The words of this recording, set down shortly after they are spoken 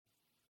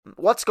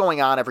What's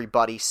going on,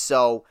 everybody?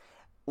 So,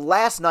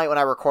 last night when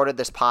I recorded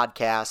this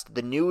podcast,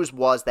 the news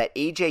was that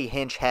AJ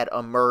Hinch had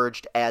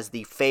emerged as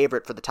the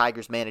favorite for the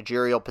Tigers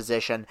managerial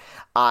position.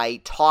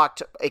 I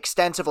talked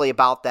extensively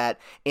about that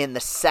in the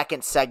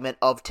second segment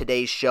of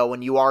today's show,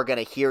 and you are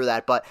going to hear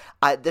that. But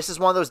this is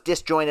one of those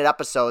disjointed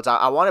episodes.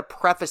 I want to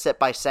preface it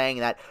by saying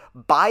that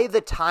by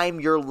the time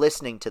you're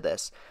listening to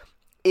this,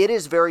 it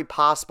is very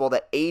possible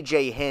that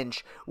AJ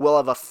Hinch will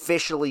have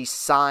officially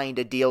signed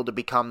a deal to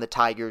become the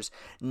Tigers'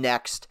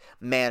 next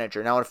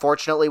manager. Now,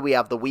 unfortunately, we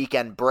have the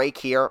weekend break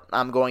here.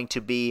 I'm going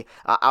to be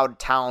out of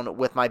town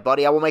with my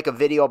buddy. I will make a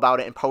video about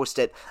it and post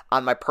it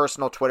on my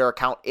personal Twitter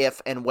account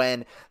if and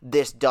when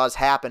this does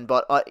happen.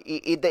 But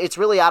it's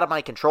really out of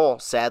my control,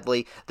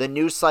 sadly. The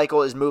news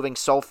cycle is moving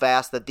so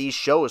fast that these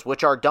shows,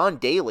 which are done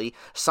daily,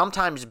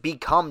 sometimes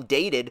become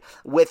dated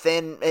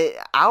within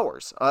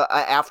hours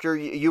after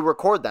you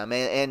record them.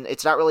 And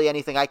it's not really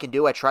anything I can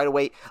do. I try to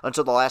wait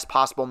until the last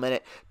possible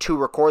minute to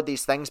record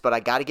these things, but I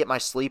got to get my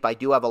sleep. I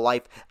do have a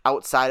life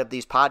outside of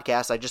these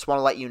podcasts. I just want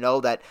to let you know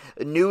that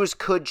news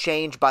could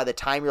change by the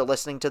time you're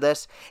listening to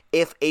this.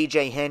 If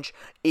AJ Hinch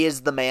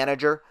is the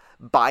manager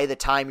by the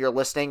time you're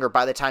listening or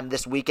by the time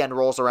this weekend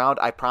rolls around,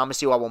 I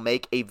promise you I will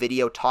make a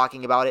video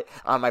talking about it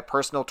on my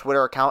personal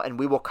Twitter account, and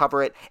we will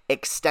cover it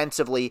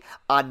extensively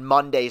on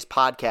Monday's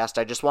podcast.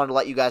 I just wanted to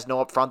let you guys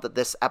know up front that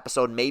this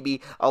episode may be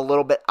a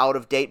little bit out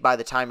of date by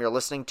the time you're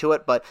listening to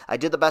it, but I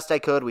did the best I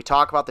could. We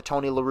talk about the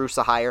Tony La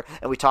Russa hire,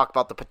 and we talk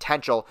about the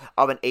potential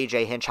of an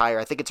AJ Hinch hire.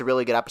 I think it's a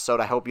really good episode.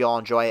 I hope you all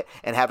enjoy it,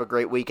 and have a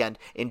great weekend.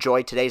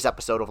 Enjoy today's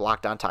episode of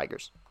Locked On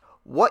Tigers.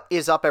 What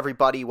is up,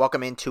 everybody?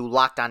 Welcome into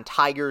Locked On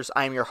Tigers.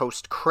 I am your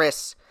host,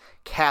 Chris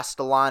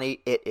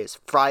Castellani. It is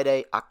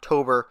Friday,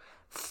 October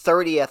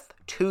 30th,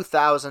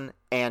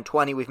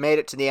 2020. We've made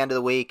it to the end of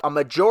the week. A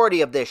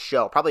majority of this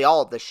show, probably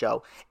all of this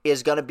show,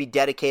 is going to be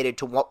dedicated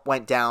to what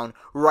went down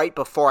right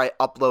before I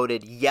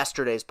uploaded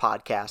yesterday's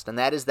podcast, and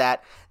that is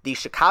that the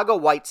Chicago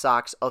White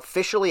Sox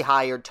officially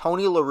hired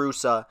Tony La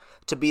Russa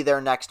to be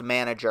their next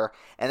manager,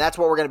 and that's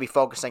what we're going to be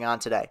focusing on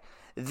today.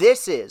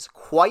 This is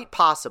quite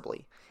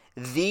possibly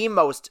the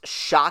most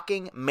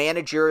shocking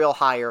managerial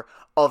hire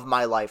of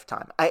my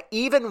lifetime.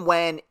 Even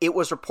when it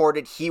was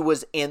reported he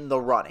was in the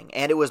running,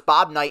 and it was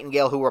Bob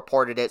Nightingale who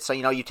reported it, so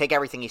you take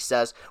everything he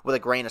says with a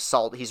grain of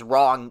salt. He's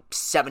wrong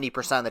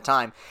 70% of the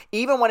time.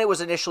 Even when it was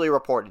initially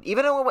reported,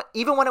 even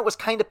when it was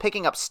kind of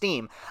picking up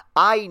steam,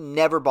 I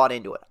never bought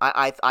into it.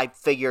 I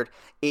figured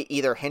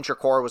either Hinch or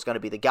Cora was going to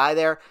be the guy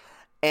there,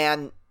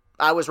 and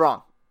I was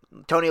wrong.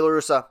 Tony La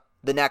Russa,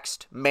 the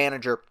next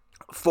manager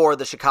for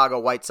the Chicago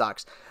White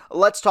Sox.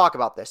 Let's talk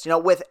about this.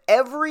 With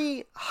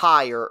every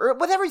hire, or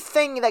with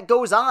everything that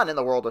goes on in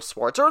the world of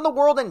sports, or in the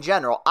world in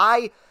general,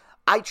 I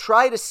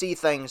try to see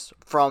things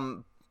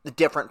from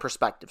different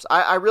perspectives.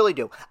 I really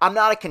do. I'm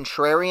not a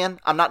contrarian.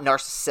 I'm not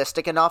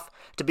narcissistic enough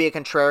to be a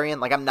contrarian.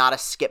 Like, I'm not a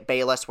Skip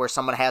Bayless where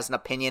someone has an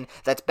opinion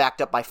that's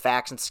backed up by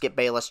facts, and Skip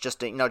Bayless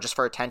just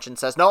for attention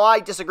says, no, I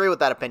disagree with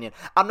that opinion.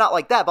 I'm not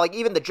like that. But like,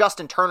 even the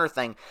Justin Turner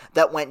thing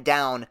that went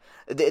down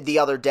the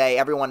other day,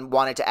 everyone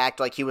wanted to act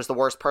like he was the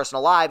worst person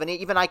alive, and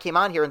even I came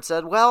on here and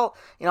said, well,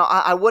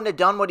 I wouldn't have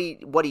done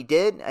what he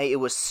did. It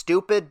was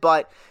stupid,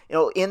 but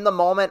in the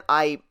moment,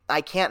 I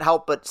can't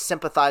help but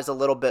sympathize a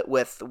little bit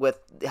with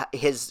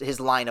his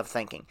line of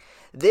thinking.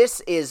 This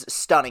is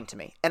stunning to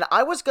me, and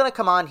I was going to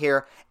come on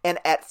here and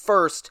at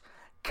first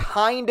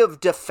kind of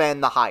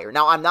defend the hire.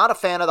 Now, I'm not a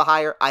fan of the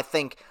hire. I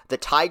think the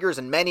Tigers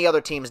and many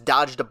other teams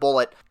dodged a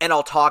bullet, and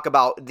I'll talk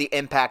about the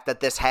impact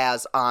that this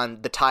has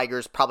on the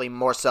Tigers, probably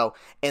more so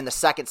in the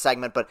second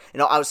segment. But,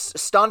 I was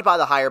stunned by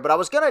the hire, but I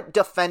was going to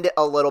defend it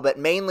a little bit,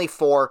 mainly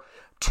for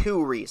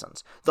two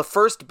reasons. The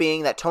first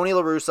being that Tony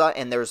La Russa,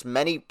 and there's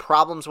many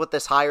problems with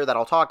this hire that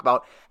I'll talk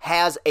about,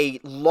 has a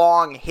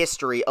long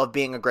history of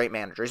being a great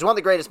manager. He's one of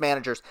the greatest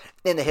managers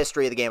in the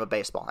history of the game of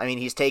baseball. I mean,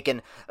 he's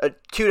taken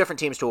two different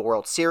teams to a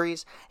World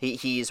Series.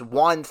 He's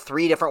won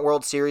 3 different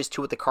World Series,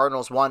 2 with the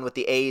Cardinals, 1 with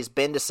the A's,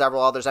 been to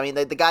several others. I mean,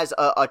 the guy's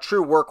a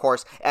true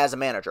workhorse as a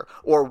manager,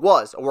 or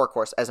was a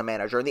workhorse as a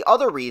manager. And the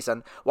other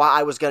reason why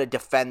I was going to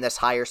defend this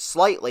hire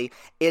slightly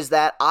is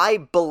that I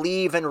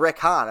believe in Rick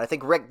Hahn. I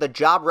think the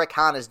job Rick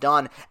Hahn has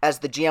done as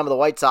the GM of the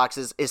White Sox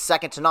is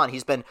second to none.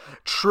 He's been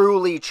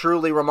truly,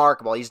 truly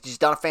remarkable. He's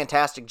done a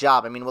fantastic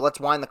job. I mean, let's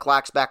wind the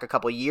clocks back a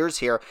couple of years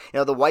here.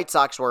 The White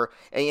Sox were,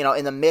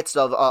 in the midst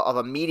of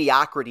a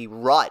mediocrity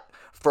rut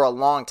for a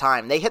long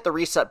time. They hit the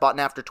reset button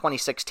after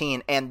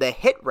 2016, and the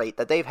hit rate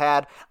that they've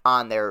had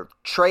on their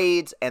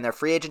trades and their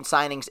free agent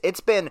signings, it's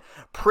been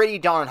pretty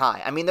darn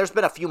high. I mean, there's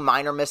been a few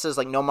minor misses,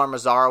 like Nomar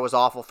Mazara was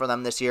awful for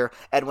them this year.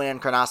 Edwin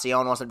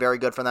Encarnacion wasn't very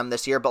good for them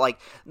this year, but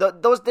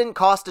those didn't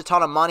cost a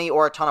ton of money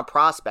or a ton of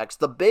prospects.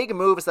 The big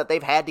moves that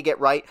they've had to get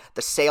right,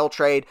 the Sale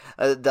trade,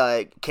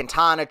 the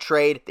Quintana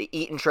trade, the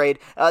Eaton trade,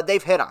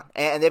 they've hit on,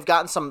 and they've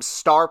gotten some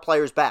star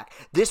players back.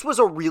 This was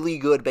a really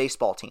good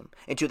baseball team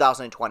in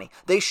 2020.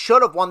 They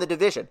should have won the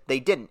division. They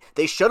didn't.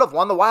 They should have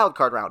won the wild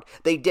card round.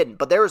 They didn't.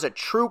 But there is a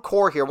true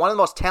core here, one of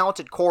the most talented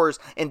talented cores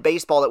in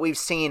baseball that we've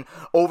seen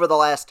over the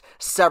last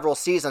several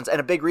seasons. And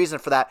a big reason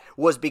for that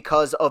was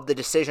because of the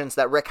decisions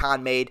that Rick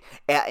Hahn made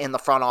in the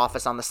front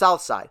office on the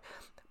South Side.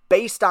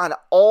 Based on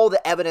all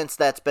the evidence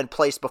that's been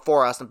placed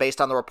before us and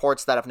based on the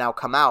reports that have now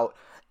come out,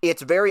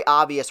 it's very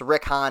obvious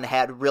Rick Hahn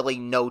had really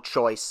no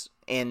choice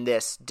in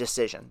this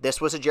decision.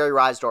 This was a Jerry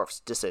Reinsdorf's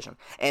decision.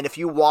 And if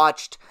you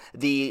watched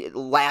the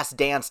Last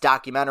Dance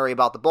documentary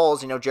about the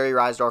Bulls, you know Jerry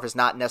Reinsdorf is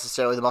not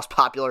necessarily the most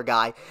popular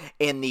guy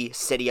in the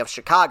city of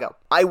Chicago.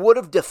 I would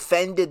have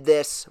defended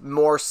this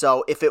more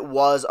so if it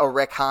was a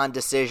Rick Hahn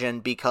decision,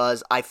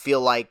 because I feel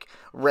like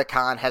Rick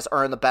Hahn has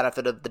earned the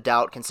benefit of the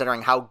doubt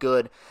considering how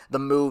good the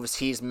moves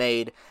he's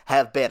made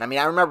have been. I mean,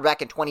 I remember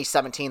back in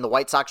 2017, the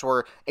White Sox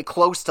were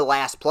close to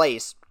last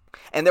place,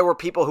 and there were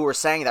people who were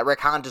saying that Rick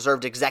Hahn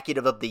deserved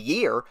Executive of the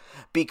Year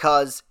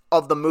because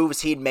of the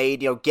moves he'd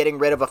made, you know, getting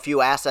rid of a few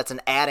assets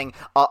and adding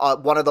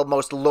one of the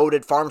most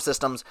loaded farm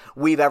systems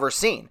we've ever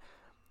seen.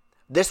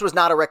 This was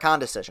not a Rick Hahn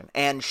decision,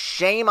 and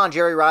shame on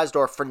Jerry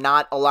Reinsdorf for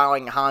not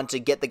allowing Hahn to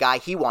get the guy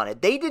he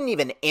wanted. They didn't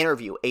even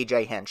interview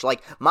A.J. Hinch.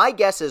 Like, my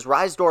guess is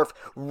Reinsdorf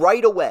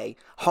right away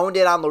honed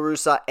in on La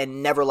Russa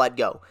and never let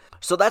go.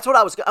 So that's what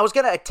I was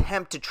going to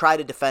attempt to try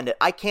to defend it.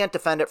 I can't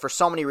defend it for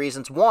so many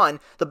reasons. One,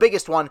 the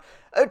biggest one,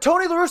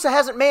 Tony La Russa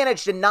hasn't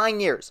managed in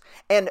 9 years.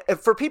 And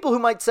for people who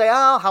might say,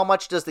 how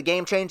much does the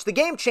game change? The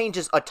game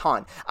changes a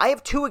ton. I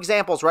have two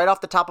examples right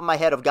off the top of my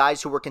head of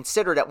guys who were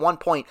considered at one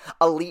point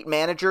elite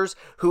managers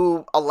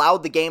who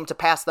allowed the game to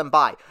pass them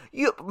by.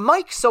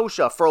 Mike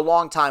Scioscia for a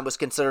long time was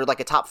considered like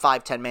a top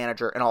 5-10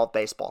 manager in all of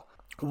baseball.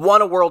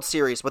 Won a World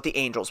Series with the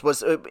Angels,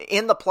 was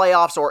in the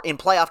playoffs or in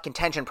playoff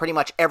contention pretty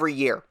much every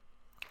year.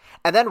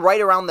 And then right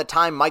around the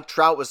time Mike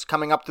Trout was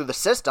coming up through the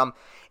system,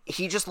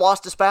 he just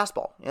lost his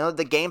fastball. You know,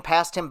 the game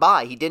passed him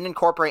by. He didn't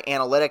incorporate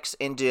analytics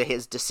into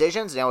his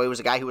decisions. You know, he was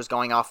a guy who was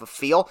going off of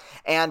feel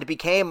and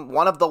became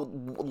one of the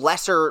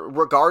lesser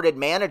regarded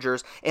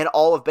managers in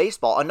all of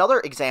baseball. Another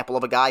example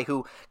of a guy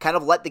who kind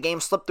of let the game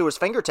slip through his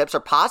fingertips, or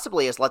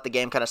possibly has let the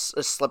game kind of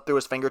slip through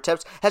his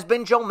fingertips, has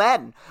been Joe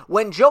Maddon.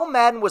 When Joe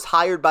Maddon was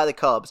hired by the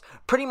Cubs,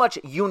 pretty much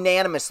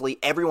unanimously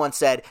everyone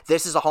said,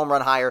 this is a home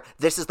run hire.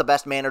 This is the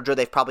best manager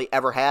they've probably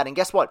ever had. And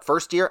guess what?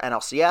 First year,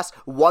 NLCS,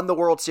 won the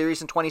World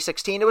Series in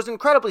 2016. It was an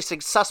incredibly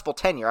successful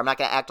tenure. I'm not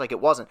going to act like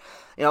it wasn't.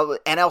 You know,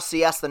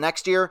 NLCS the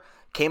next year,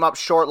 came up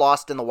short,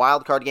 lost in the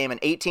wild card game in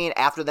 18.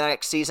 After the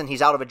next season,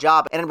 he's out of a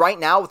job. And right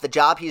now, with the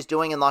job he's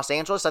doing in Los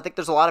Angeles, I think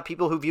there's a lot of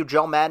people who view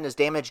Joe Maddon as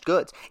damaged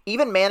goods.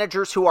 Even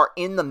managers who are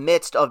in the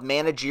midst of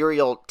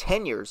managerial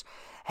tenures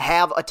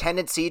have a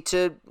tendency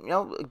to,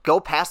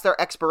 go past their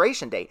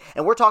expiration date.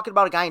 And we're talking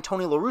about a guy in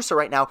Tony La Russa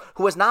right now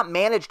who has not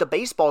managed a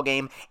baseball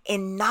game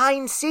in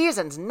 9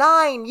 seasons,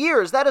 9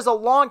 years. That is a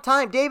long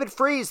time. David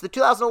Freese, the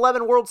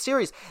 2011 World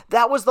Series,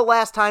 that was the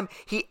last time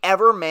he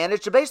ever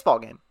managed a baseball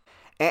game.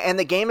 And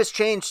the game has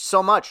changed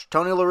so much.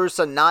 Tony La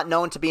Russa, not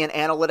known to be an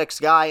analytics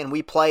guy, and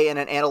we play in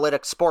an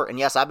analytics sport. And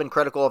yes, I've been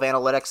critical of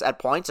analytics at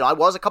points, and I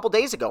was a couple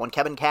days ago when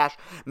Kevin Cash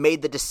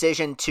made the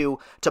decision to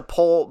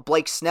pull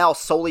Blake Snell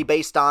solely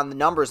based on the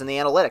numbers and the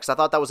analytics. I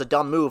thought that was a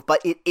dumb move, but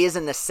it is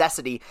a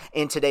necessity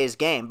in today's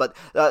game. But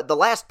the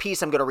last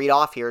piece I'm going to read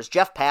off here is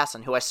Jeff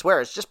Passan, who I swear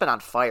has just been on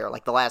fire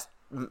like the last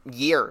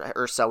year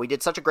or so. He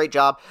did such a great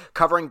job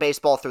covering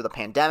baseball through the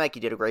pandemic.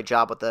 He did a great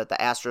job with the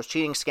Astros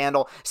cheating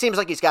scandal. Seems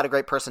like he's got a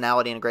great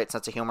personality and a great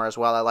sense of humor as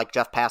well. I like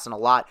Jeff Passan a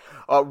lot.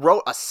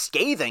 Wrote a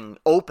scathing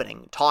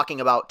opening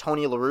talking about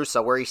Tony La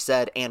Russa, where he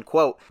said, and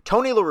quote,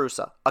 Tony La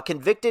Russa, a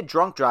convicted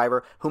drunk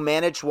driver who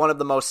managed one of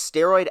the most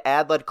steroid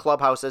ad-led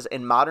clubhouses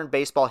in modern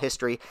baseball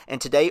history and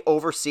today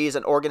oversees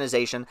an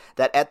organization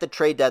that at the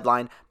trade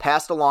deadline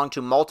passed along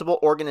to multiple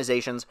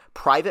organizations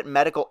private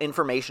medical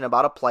information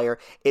about a player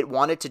it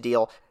wanted to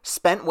deal,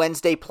 spent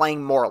Wednesday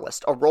playing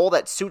moralist, a role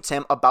that suits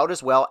him about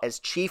as well as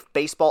chief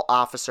baseball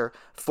officer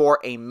for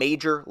a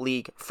major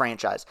league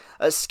franchise.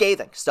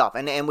 Scathing stuff.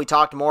 And we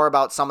talked more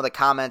about some of the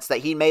comments that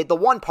he made. The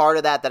one part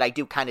of that I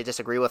do kind of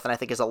disagree with and I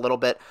think is a little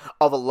bit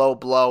of a low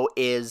blow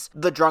is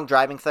the drunk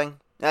driving thing.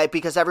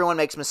 Because everyone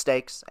makes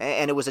mistakes,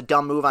 and it was a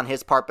dumb move on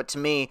his part. But to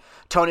me,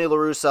 Tony La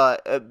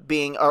Russa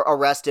being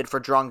arrested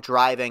for drunk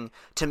driving,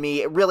 to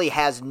me, it really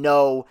has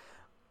no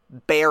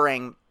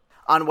bearing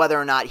on whether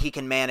or not he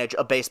can manage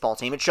a baseball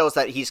team. It shows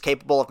that he's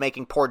capable of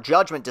making poor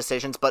judgment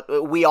decisions,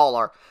 but we all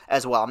are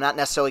as well. I'm not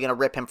necessarily going to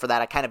rip him for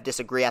that. I kind of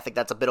disagree. I think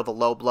that's a bit of a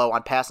low blow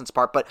on Passan's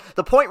part, but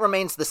the point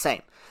remains the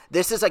same.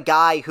 This is a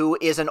guy who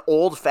is an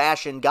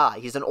old-fashioned guy.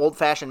 He's an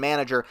old-fashioned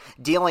manager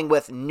dealing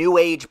with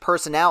new-age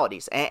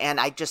personalities, and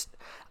I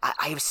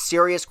have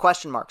serious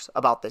question marks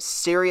about this.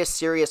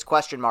 Serious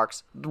question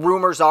marks.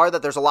 Rumors are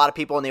that there's a lot of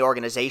people in the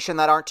organization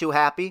that aren't too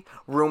happy.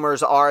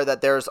 Rumors are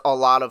that there's a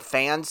lot of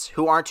fans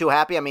who aren't too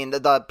happy. I mean,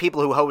 the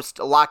people who host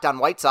Locked On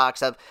White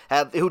Sox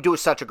who do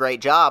such a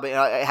great job,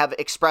 have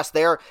expressed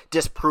their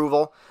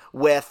disapproval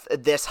with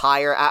this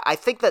hire. I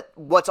think that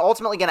what's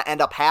ultimately going to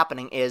end up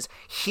happening is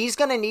he's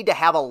going to need to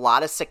have a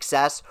lot of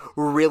success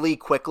really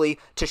quickly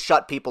to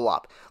shut people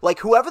up. Like,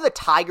 whoever the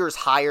Tigers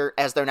hire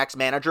as their next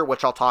manager,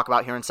 which I'll talk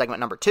about here in segment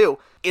number 2,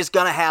 is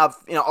going to have,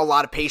 a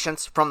lot of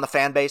patience from the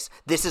fan base.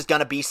 This is going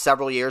to be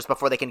several years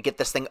before they can get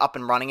this thing up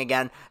and running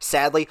again.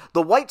 Sadly,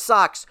 the White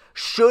Sox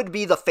should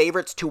be the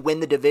favorites to win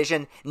the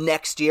division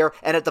next year,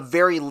 and at the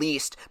very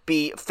least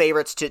be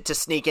favorites to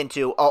sneak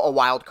into a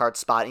wild card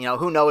spot.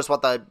 Who knows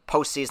what the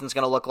postseason is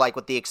going to look like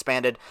with the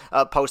expanded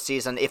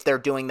postseason, if they're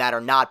doing that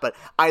or not. But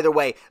either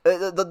way,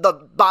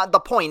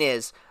 the point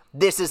is,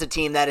 this is a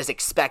team that is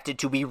expected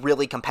to be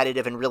really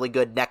competitive and really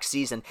good next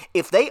season.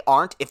 If they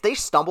aren't, if they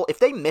stumble, if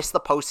they miss the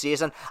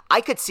postseason,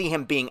 I could see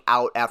him being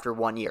out after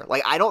 1 year.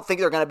 Like, I don't think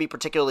they're going to be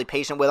particularly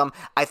patient with him.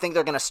 I think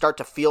they're going to start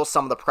to feel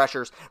some of the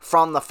pressures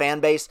from the fan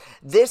base.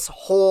 This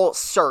whole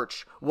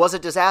search was a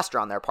disaster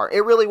on their part.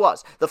 It really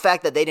was. The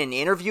fact that they didn't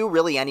interview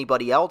really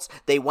anybody else,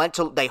 they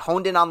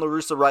honed in on La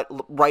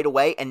Russa right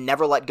away and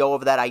never let go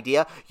of that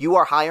idea. You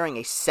are hiring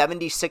a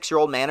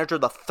 76-year-old manager,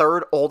 the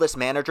third oldest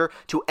manager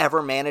to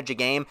ever manage a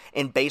game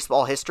in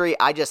baseball history.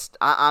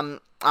 I'm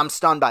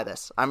stunned by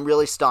this. I'm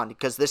really stunned,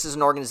 because this is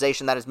an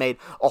organization that has made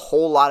a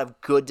whole lot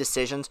of good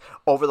decisions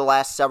over the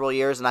last several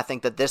years, and I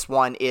think that this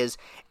one is...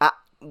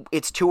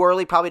 it's too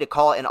early probably to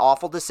call it an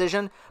awful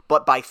decision,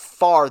 but by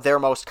far their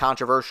most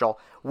controversial.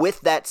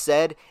 With that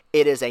said,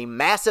 it is a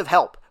massive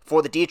help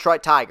for the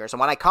Detroit Tigers. And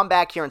when I come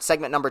back here in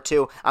segment number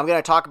 2, I'm going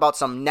to talk about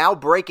some now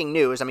breaking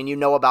news. I mean, you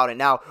know about it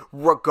now,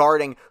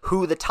 regarding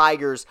who the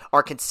Tigers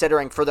are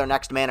considering for their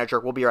next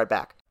manager. We'll be right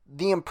back.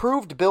 The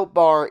improved Built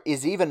Bar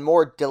is even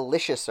more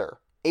deliciouser.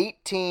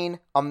 18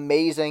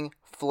 amazing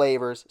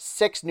flavors,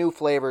 6 new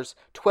flavors,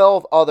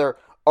 12 other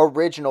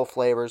original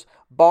flavors.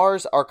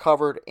 Bars are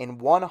covered in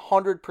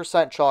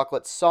 100%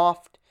 chocolate,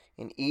 soft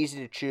and easy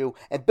to chew.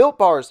 And Built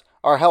Bars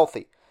are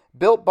healthy.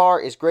 Built Bar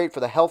is great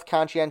for the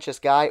health-conscientious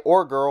guy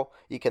or girl.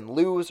 You can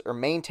lose or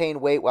maintain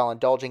weight while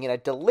indulging in a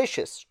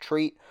delicious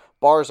treat.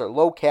 Bars are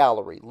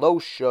low-calorie,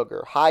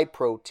 low-sugar,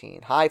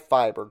 high-protein,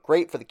 high-fiber,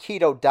 great for the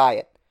keto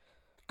diet.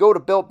 Go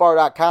to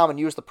BuiltBar.com and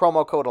use the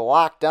promo code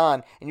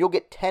LOCKEDON, and you'll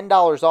get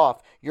 $10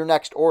 off your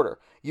next order.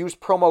 Use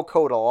promo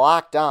code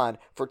LOCKEDON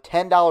for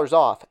 $10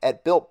 off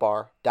at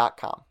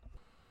BuiltBar.com.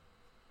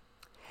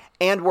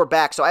 And we're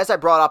back. So as I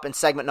brought up in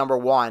segment number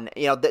 1,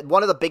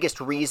 one of the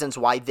biggest reasons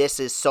why this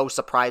is so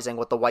surprising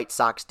what the White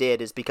Sox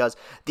did is because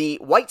the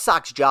White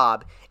Sox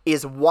job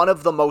is one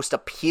of the most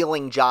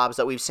appealing jobs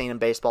that we've seen in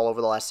baseball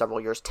over the last several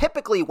years.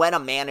 Typically, when a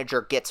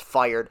manager gets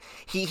fired,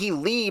 he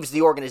leaves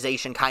the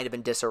organization kind of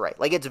in disarray.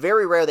 Like, it's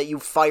very rare that you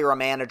fire a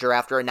manager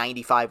after a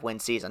 95-win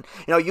season.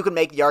 You can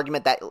make the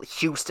argument that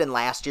Houston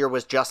last year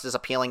was just as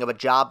appealing of a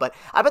job, but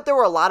I bet there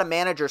were a lot of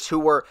managers who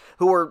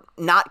were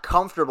not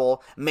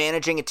comfortable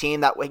managing a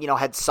team that,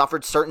 had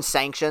suffered certain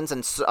sanctions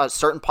and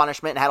certain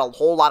punishment and had a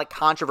whole lot of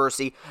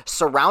controversy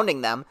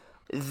surrounding them.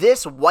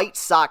 This White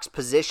Sox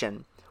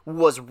position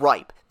was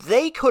ripe.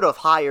 They could have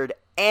hired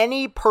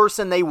any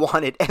person they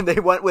wanted, and they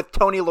went with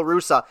Tony La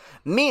Russa,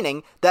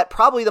 meaning that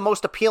probably the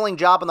most appealing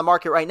job on the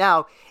market right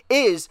now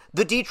is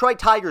the Detroit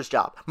Tigers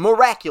job,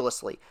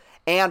 miraculously.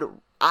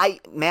 And I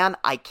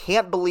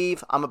can't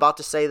believe I'm about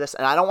to say this,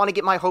 and I don't want to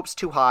get my hopes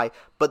too high,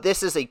 but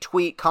this is a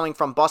tweet coming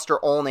from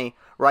Buster Olney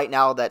right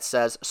now that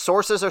says,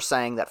 sources are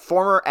saying that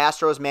former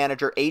Astros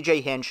manager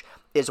A.J. Hinch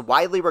is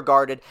widely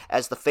regarded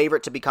as the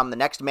favorite to become the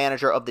next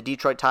manager of the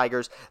Detroit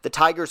Tigers. The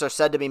Tigers are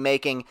said to be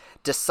making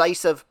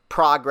decisive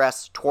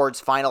progress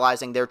towards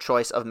finalizing their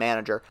choice of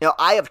manager.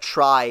 I have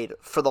tried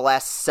for the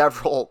last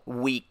several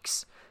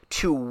weeks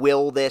to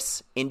will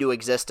this into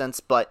existence,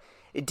 but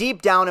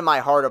deep down in my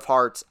heart of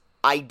hearts,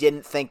 I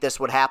didn't think this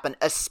would happen,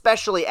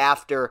 especially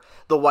after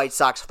the White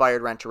Sox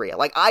fired Renteria.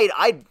 Like,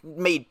 I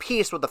made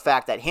peace with the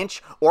fact that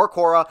Hinch or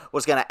Cora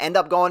was going to end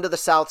up going to the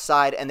South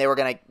Side, and they were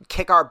going to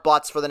kick our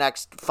butts for the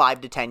next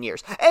 5 to 10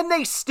 years. And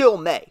they still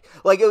may.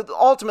 Like,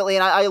 ultimately,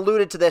 and I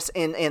alluded to this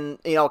in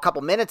a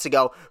couple minutes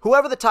ago,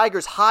 whoever the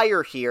Tigers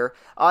hire here,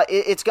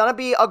 it's going to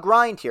be a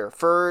grind here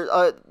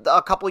for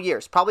a couple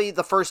years. Probably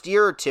the first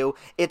year or two,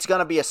 it's going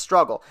to be a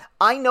struggle.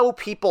 I know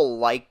people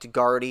liked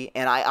Gardy,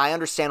 and I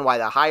understand why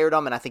they hired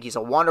him, and I think he's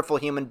a wonderful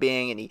human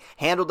being, and he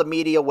handled the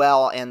media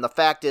well, and the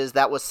fact is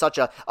that was such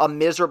a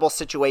miserable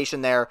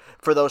situation there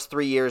for those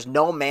 3 years.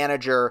 No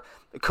manager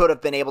could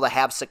have been able to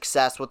have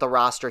success with the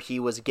roster he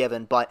was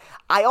given, but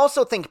I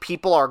also think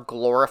people are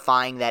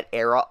glorifying that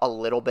era a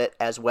little bit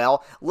as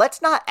well.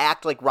 Let's not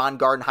act like Ron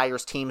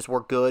Gardenhire's teams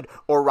were good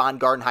or Ron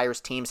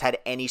Gardenhire's teams had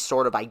any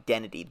sort of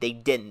identity. They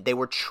didn't. They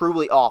were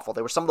truly awful.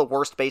 They were some of the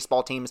worst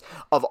baseball teams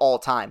of all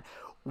time.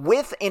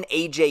 With an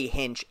A.J.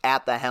 Hinch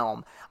at the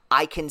helm,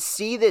 I can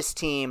see this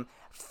team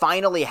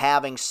finally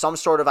having some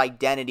sort of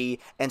identity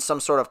and some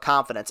sort of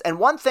confidence. And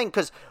one thing,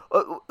 because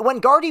when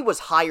Gardy was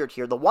hired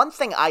here, the one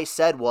thing I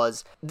said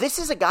was, this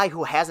is a guy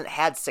who hasn't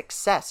had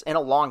success in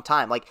a long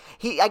time. Like,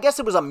 I guess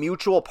it was a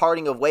mutual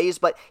parting of ways,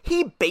 but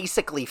he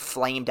basically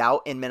flamed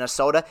out in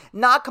Minnesota.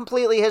 Not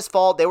completely his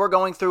fault. They were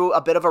going through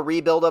a bit of a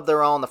rebuild of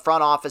their own. The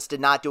front office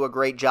did not do a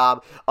great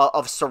job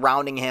of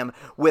surrounding him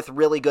with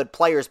really good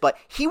players, but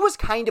he was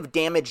kind of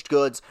damaged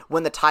goods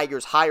when the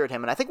Tigers hired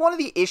him. And I think one of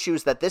the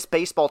issues that this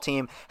baseball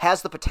team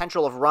has the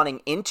potential of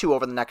running into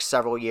over the next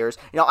several years,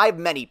 I have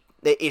many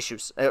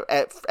issues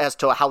as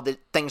to how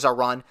things are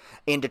run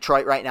in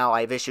Detroit right now.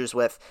 I have issues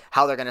with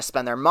how they're going to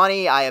spend their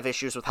money. I have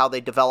issues with how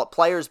they develop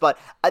players, but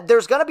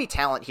there's going to be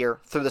talent here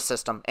through the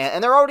system,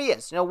 and there already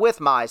is, with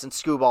Mize and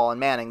Skubal and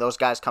Manning, those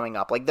guys coming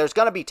up. Like, there's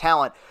going to be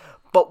talent.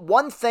 But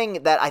one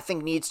thing that I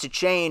think needs to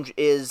change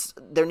is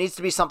there needs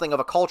to be something of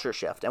a culture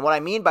shift. And what I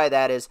mean by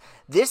that is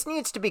this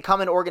needs to become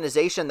an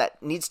organization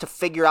that needs to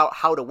figure out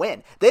how to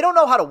win. They don't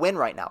know how to win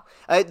right now.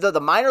 The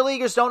minor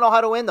leaguers don't know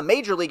how to win. The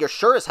major leaguers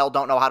sure as hell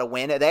don't know how to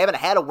win. They haven't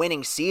had a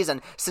winning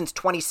season since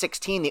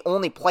 2016. The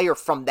only player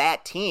from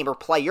that team, or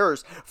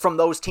players from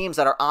those teams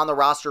that are on the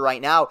roster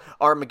right now,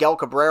 are Miguel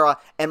Cabrera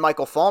and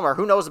Michael Fulmer.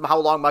 Who knows how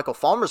long Michael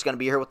Fulmer is going to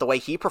be here with the way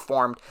he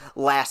performed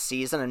last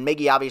season. And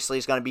Miggy obviously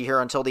is going to be here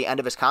until the end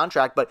of his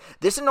contract. But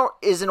this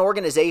is an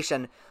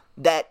organization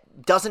that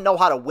doesn't know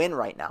how to win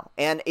right now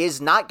and is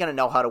not going to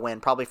know how to win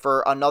probably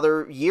for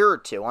another year or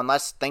two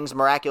unless things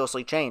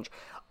miraculously change.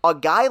 A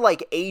guy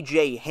like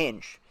AJ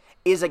Hinch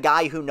is a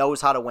guy who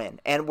knows how to win.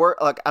 And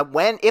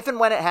if and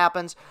when it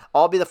happens,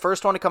 I'll be the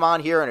first one to come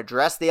on here and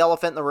address the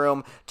elephant in the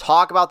room,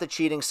 talk about the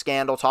cheating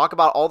scandal, talk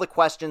about all the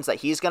questions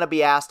that he's going to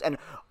be asked, and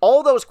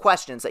all those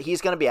questions that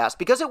he's going to be asked,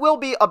 because it will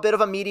be a bit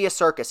of a media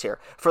circus here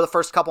for the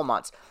first couple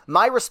months.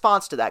 My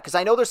response to that, because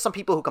I know there's some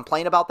people who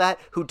complain about that,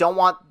 who don't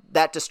want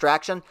that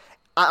distraction,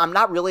 I'm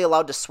not really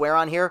allowed to swear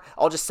on here.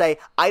 I'll just say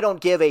I don't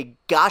give a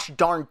gosh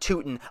darn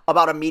tootin'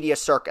 about a media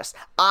circus.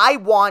 I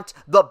want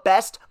the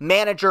best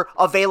manager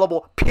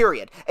available,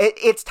 period.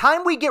 It's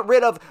time we get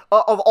rid of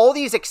all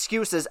these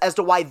excuses as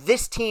to why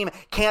this team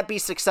can't be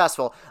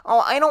successful.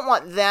 Oh, I don't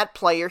want that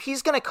player.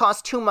 He's going to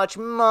cost too much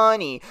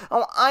money.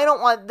 Oh, I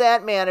don't want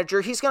that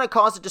manager. He's going to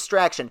cause a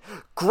distraction.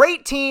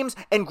 Great teams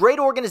and great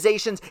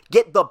organizations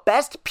get the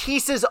best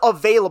pieces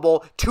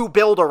available to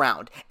build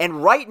around.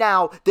 And right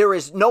now, there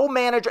is no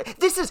manager.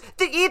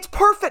 It's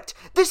perfect.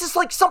 This is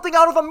like something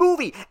out of a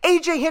movie.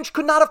 AJ Hinch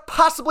could not have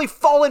possibly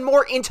fallen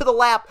more into the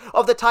lap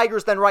of the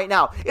Tigers than right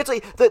now. It's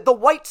like the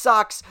White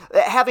Sox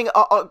having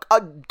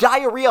a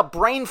diarrhea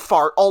brain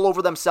fart all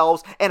over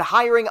themselves and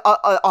hiring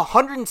a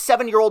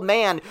 107-year-old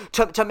man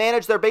to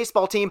manage their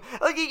baseball team.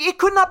 It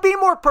could not be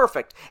more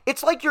perfect.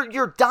 It's like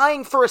you're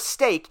dying for a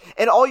steak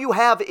and all you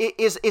have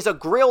is a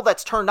grill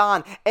that's turned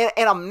on and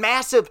a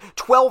massive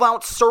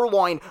 12-ounce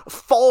sirloin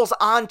falls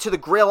onto the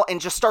grill and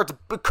just starts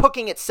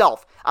cooking itself.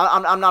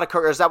 I'm not a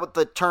cooker. Is that what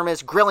the term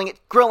is?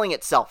 Grilling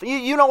itself.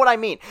 You know what I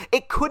mean.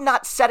 It could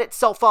not set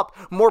itself up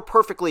more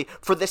perfectly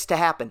for this to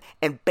happen.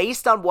 And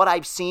based on what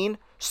I've seen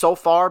so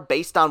far,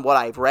 based on what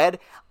I've read,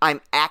 I'm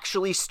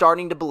actually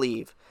starting to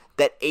believe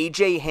that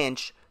AJ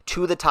Hinch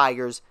to the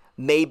Tigers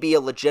may be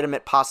a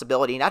legitimate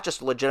possibility, not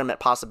just a legitimate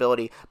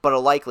possibility, but a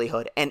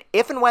likelihood. And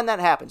if and when that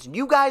happens,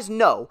 you guys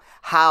know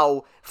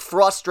how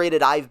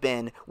frustrated I've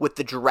been with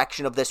the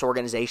direction of this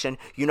organization.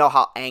 You know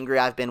how angry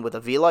I've been with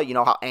Avila. You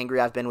know how angry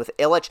I've been with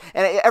Ilitch.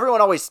 And everyone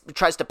always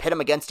tries to pit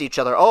them against each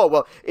other. Oh,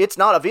 well, it's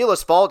not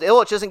Avila's fault.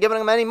 Ilitch isn't giving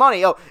him any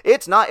money. Oh,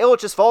 it's not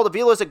Ilitch's fault.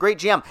 Avila's a great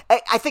GM.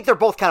 I think they're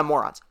both kind of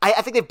morons. I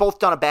think they've both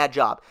done a bad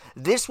job.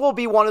 This will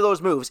be one of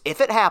those moves,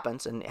 if it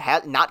happens, and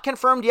not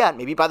confirmed yet,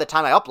 maybe by the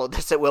time I upload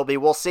this it will be,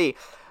 we'll see.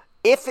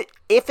 If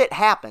it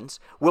happens,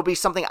 will be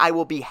something I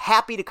will be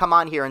happy to come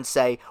on here and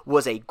say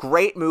was a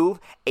great move,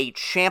 a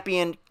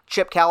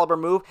championship caliber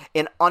move,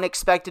 an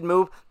unexpected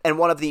move, and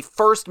one of the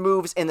first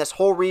moves in this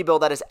whole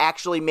rebuild that has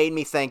actually made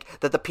me think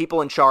that the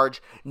people in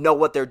charge know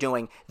what they're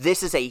doing.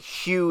 This is a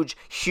huge,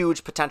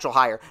 huge potential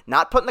hire.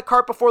 Not putting the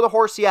cart before the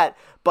horse yet,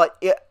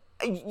 but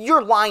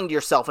you're lying to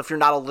yourself if you're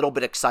not a little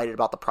bit excited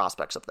about the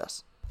prospects of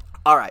this.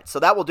 All right, so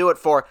that will do it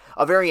for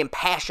a very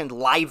impassioned,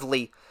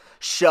 lively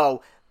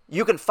show.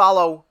 You can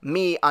follow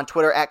me on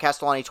Twitter at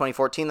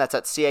Castellani2014. That's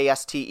at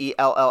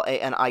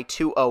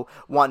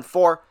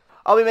CASTELLANI2014.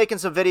 I'll be making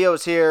some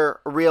videos here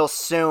real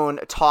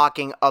soon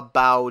talking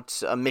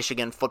about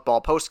Michigan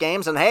football post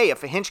games. And hey,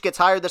 if Hinch gets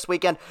hired this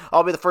weekend,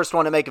 I'll be the first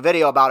one to make a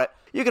video about it.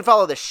 You can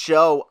follow the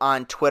show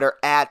on Twitter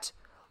at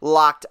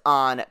Locked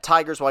On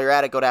Tigers. While you're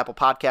at it, go to Apple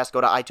Podcasts,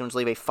 go to iTunes,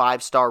 leave a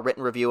 5-star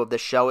written review of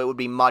this show. It would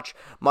be much,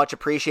 much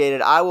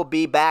appreciated. I will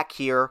be back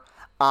here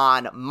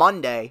on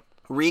Monday,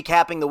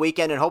 recapping the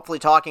weekend and hopefully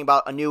talking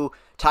about a new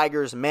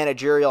Tigers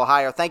managerial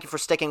hire. Thank you for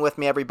sticking with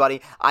me,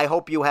 everybody. I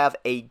hope you have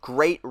a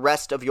great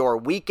rest of your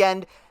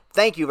weekend.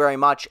 Thank you very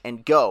much,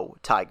 and go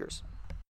Tigers.